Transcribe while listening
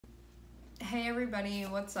Hey everybody,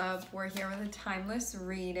 what's up? We're here with a timeless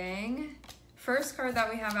reading. First card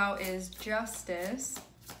that we have out is Justice.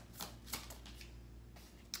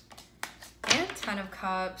 And Ten of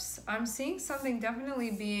Cups. I'm seeing something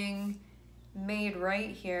definitely being made right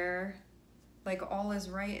here. Like all is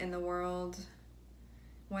right in the world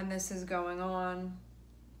when this is going on.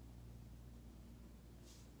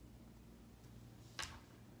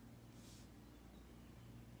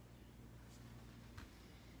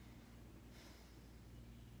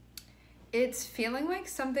 It's feeling like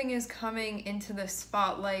something is coming into the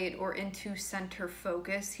spotlight or into center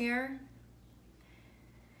focus here.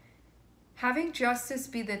 Having justice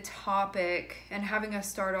be the topic and having us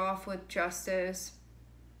start off with justice,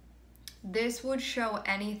 this would show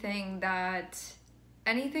anything that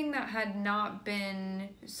had not been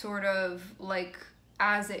sort of like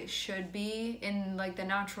as it should be in like the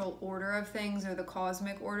natural order of things or the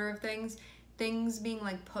cosmic order of things being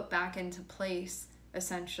like put back into place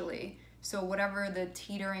essentially. So whatever the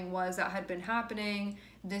teetering was that had been happening,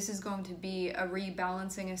 this is going to be a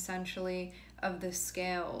rebalancing essentially of the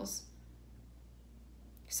scales.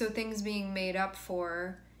 So things being made up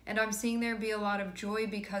for. And I'm seeing there be a lot of joy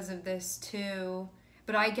because of this too.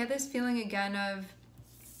 But I get this feeling again of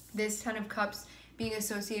this Ten of Cups being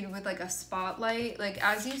associated with like a spotlight. Like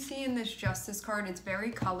as you see in this Justice card, it's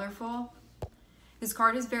very colorful. This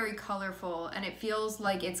card is very colorful and it feels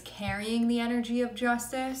like it's carrying the energy of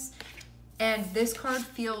justice. And this card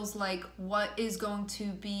feels like what is going to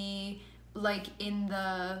be like in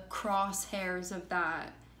the crosshairs of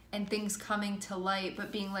that and things coming to light,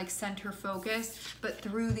 but being like center focused, but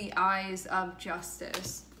through the eyes of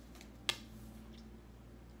justice.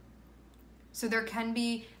 So there can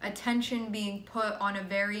be attention being put on a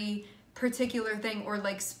very particular thing or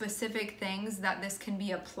like specific things that this can be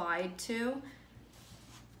applied to.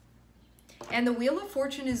 And the Wheel of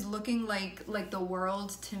Fortune is looking like the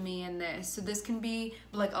world to me in this. So this can be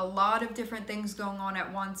like a lot of different things going on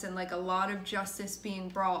at once and like a lot of justice being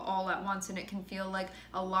brought all at once. And it can feel like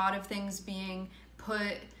a lot of things being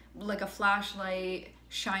put like a flashlight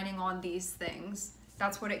shining on these things.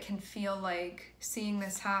 That's what it can feel like seeing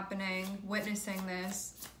this happening, witnessing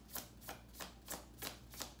this.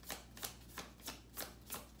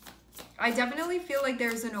 I definitely feel like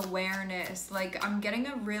there's an awareness, like I'm getting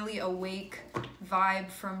a really awake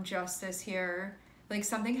vibe from Justice here. Like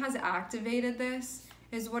something has activated this,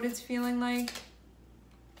 is what it's feeling like.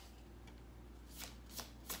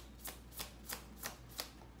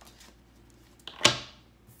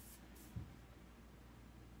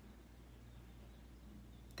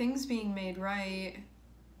 Things being made right.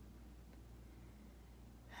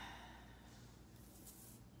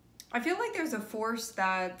 I feel like there's a force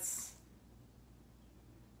that's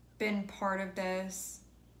been part of this.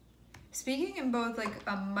 Speaking in both like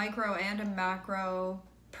a micro and a macro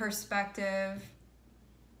perspective,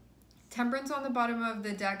 Temperance on the bottom of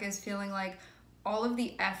the deck is feeling like all of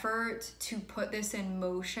the effort to put this in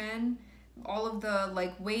motion, all of the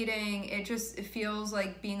like waiting, it feels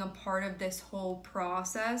like being a part of this whole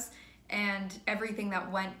process and everything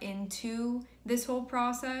that went into this whole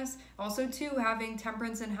process. Also too, having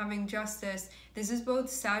Temperance and having Justice, this is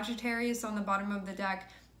both Sagittarius on the bottom of the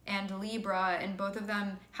deck and Libra, and both of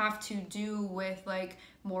them have to do with like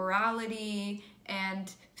morality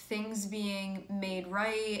and things being made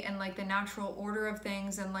right and like the natural order of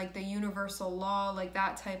things and like the universal law, like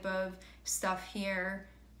that type of stuff here.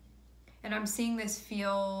 And I'm seeing this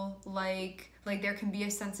feel like there can be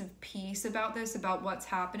a sense of peace about this, about what's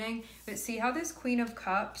happening. But see how this Queen of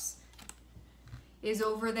Cups is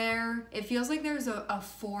over there? It feels like there's a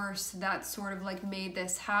force that sort of like made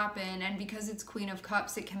this happen. And because it's Queen of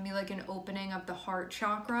Cups, it can be like an opening of the heart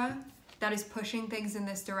chakra that is pushing things in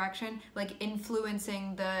this direction, like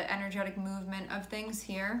influencing the energetic movement of things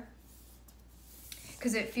here.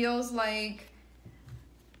 Because it feels like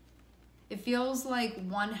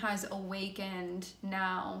one has awakened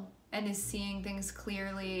now and is seeing things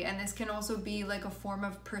clearly. And this can also be like a form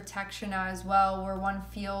of protection as well, where one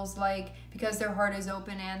feels like because their heart is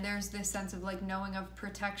open and there's this sense of like knowing of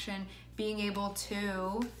protection, being able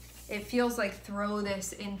to, it feels like throw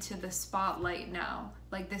this into the spotlight now.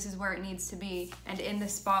 Like this is where it needs to be. And in the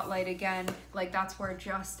spotlight again, like that's where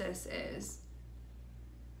Justice is.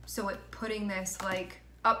 So it putting this like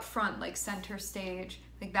up front, like center stage,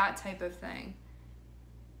 like that type of thing.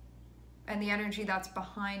 And the energy that's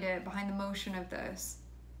behind it, behind the motion of this.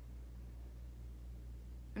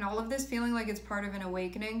 And all of this feeling like it's part of an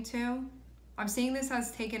awakening too. I'm seeing this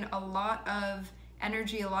has taken a lot of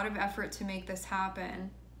energy, a lot of effort to make this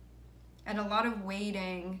happen. And a lot of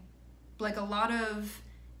waiting, like a lot of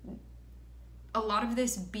a lot of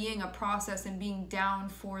this being a process and being down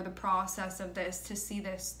for the process of this to see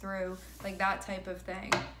this through, like that type of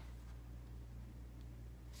thing.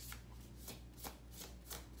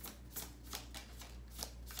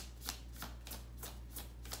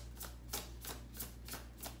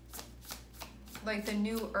 Like the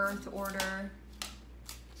new earth order.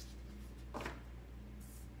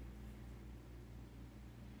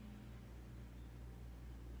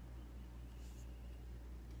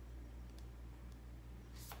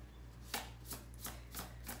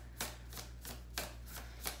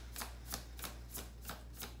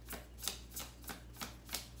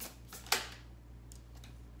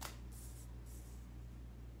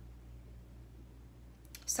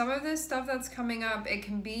 Some of this stuff that's coming up, it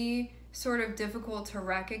can be sort of difficult to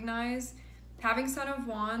recognize. Having Son of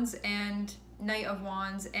Wands and Knight of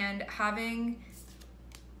Wands and having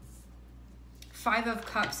Five of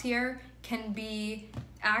Cups here can be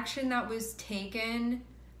action that was taken.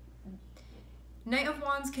 Knight of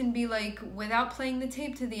Wands can be like without playing the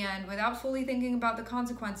tape to the end, without fully thinking about the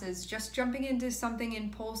consequences, just jumping into something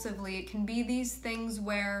impulsively. It can be these things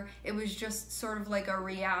where it was just sort of like a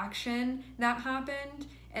reaction that happened,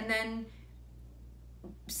 and then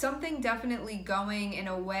something definitely going in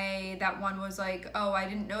a way that one was like, oh, I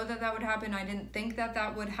didn't know that that would happen, I didn't think that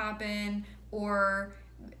that would happen, or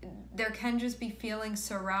there can just be feelings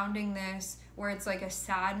surrounding this where it's like a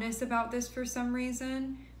sadness about this for some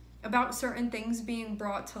reason, about certain things being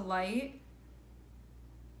brought to light.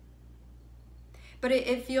 But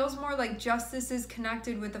it feels more like justice is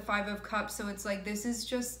connected with the Five of Cups, so it's like this is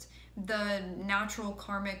just the natural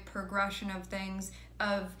karmic progression of things,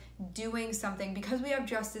 of doing something. Because we have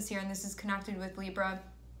justice here and this is connected with Libra,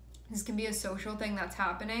 this can be a social thing that's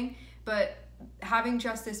happening, but having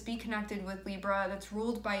justice be connected with Libra that's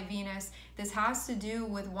ruled by Venus, this has to do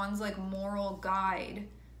with one's like moral guide,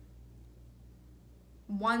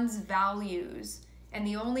 one's values. And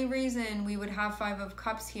the only reason we would have Five of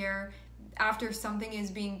Cups here after something is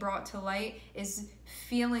being brought to light is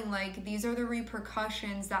feeling like these are the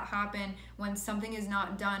repercussions that happen when something is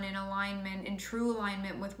not done in alignment, in true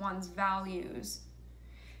alignment with one's values.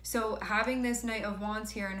 So having this Knight of Wands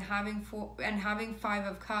here and having Five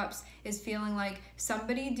of Cups is feeling like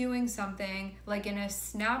somebody doing something like in a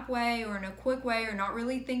snap way or in a quick way, or not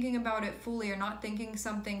really thinking about it fully, or not thinking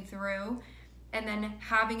something through, and then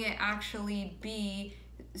having it actually be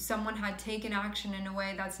someone had taken action in a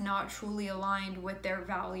way that's not truly aligned with their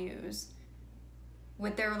values,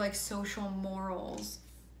 with their like social morals.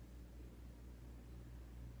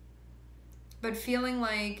 But feeling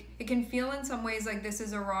like, it can feel in some ways like this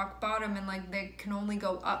is a rock bottom and like they can only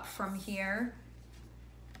go up from here.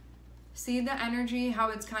 See the energy,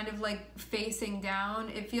 how it's kind of like facing down?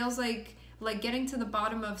 It feels like getting to the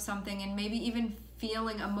bottom of something and maybe even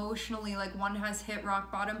feeling emotionally like one has hit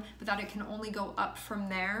rock bottom, but that it can only go up from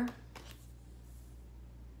there.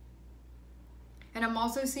 And I'm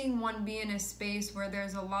also seeing one be in a space where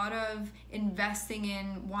there's a lot of investing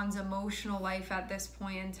in one's emotional life at this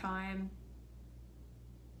point in time.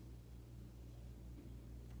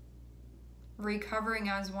 Recovering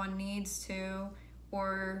as one needs to,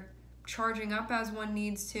 or charging up as one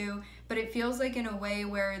needs to, but it feels like in a way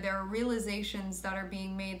where there are realizations that are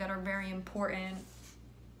being made that are very important.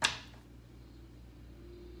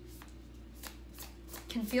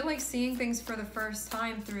 Can feel like seeing things for the first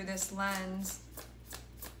time through this lens.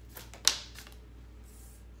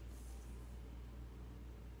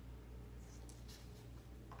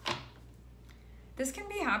 This can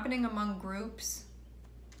be happening among groups.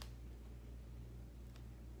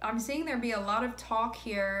 I'm seeing there be a lot of talk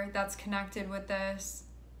here that's connected with this.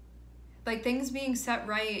 Like things being set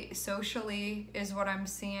right socially is what I'm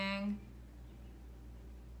seeing.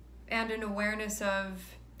 And an awareness of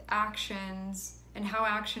actions and how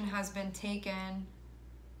action has been taken.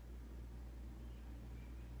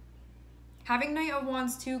 Having Knight of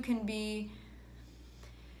Wands too can be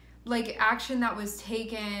like action that was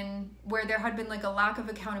taken where there had been like a lack of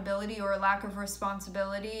accountability or a lack of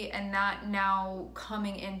responsibility, and that now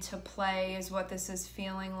coming into play is what this is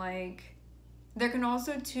feeling like. There can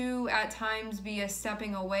also too at times be a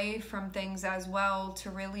stepping away from things as well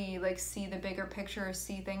to really like see the bigger picture,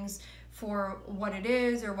 see things for what it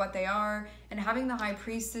is or what they are. And having the High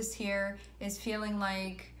Priestess here is feeling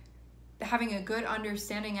like having a good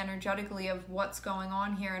understanding energetically of what's going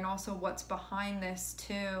on here and also what's behind this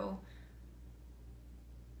too.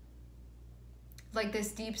 Like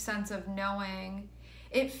this deep sense of knowing.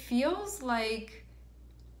 It feels like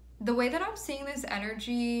the way that I'm seeing this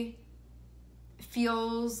energy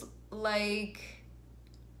feels like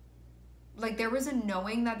there was a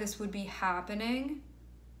knowing that this would be happening.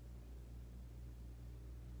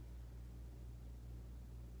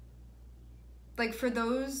 like for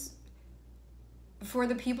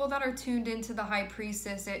the people that are tuned into the high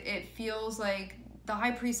priestess, it feels like the high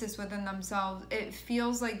priestess within themselves, it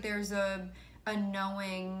feels like there's a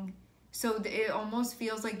knowing. So it almost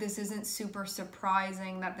feels like this isn't super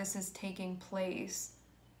surprising that this is taking place.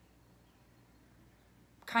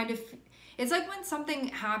 Kind of, it's like when something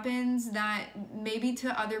happens that maybe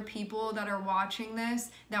to other people that are watching this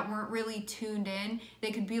that weren't really tuned in,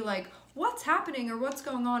 they could be like, what's happening or what's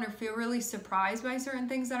going on, or feel really surprised by certain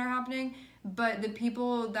things that are happening. But the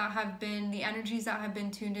people that have been, the energies that have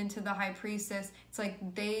been tuned into the high priestess, it's like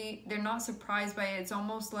they're not surprised by it. It's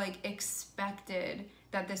almost like expected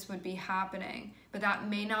that this would be happening. But that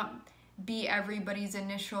may not be everybody's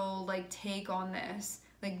initial like take on this.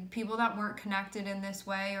 Like people that weren't connected in this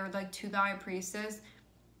way or like to the high priestess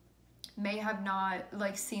may have not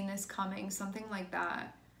like seen this coming, something like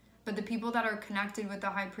that. But the people that are connected with the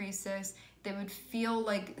high priestess, they would feel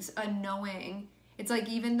like a knowing. It's like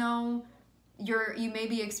even though you may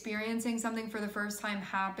be experiencing something for the first time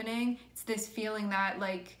happening, it's this feeling that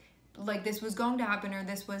like this was going to happen, or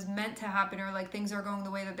this was meant to happen, or like things are going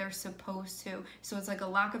the way that they're supposed to. So it's like a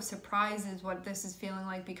lack of surprise is what this is feeling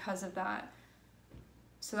like because of that.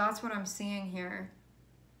 So that's what I'm seeing here.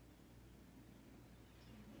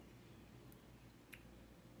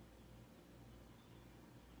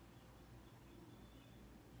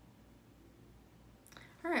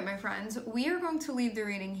 All right, my friends, we are going to leave the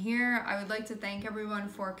reading here. I would like to thank everyone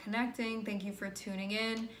for connecting. Thank you for tuning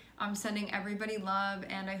in. I'm sending everybody love,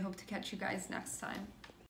 and I hope to catch you guys next time.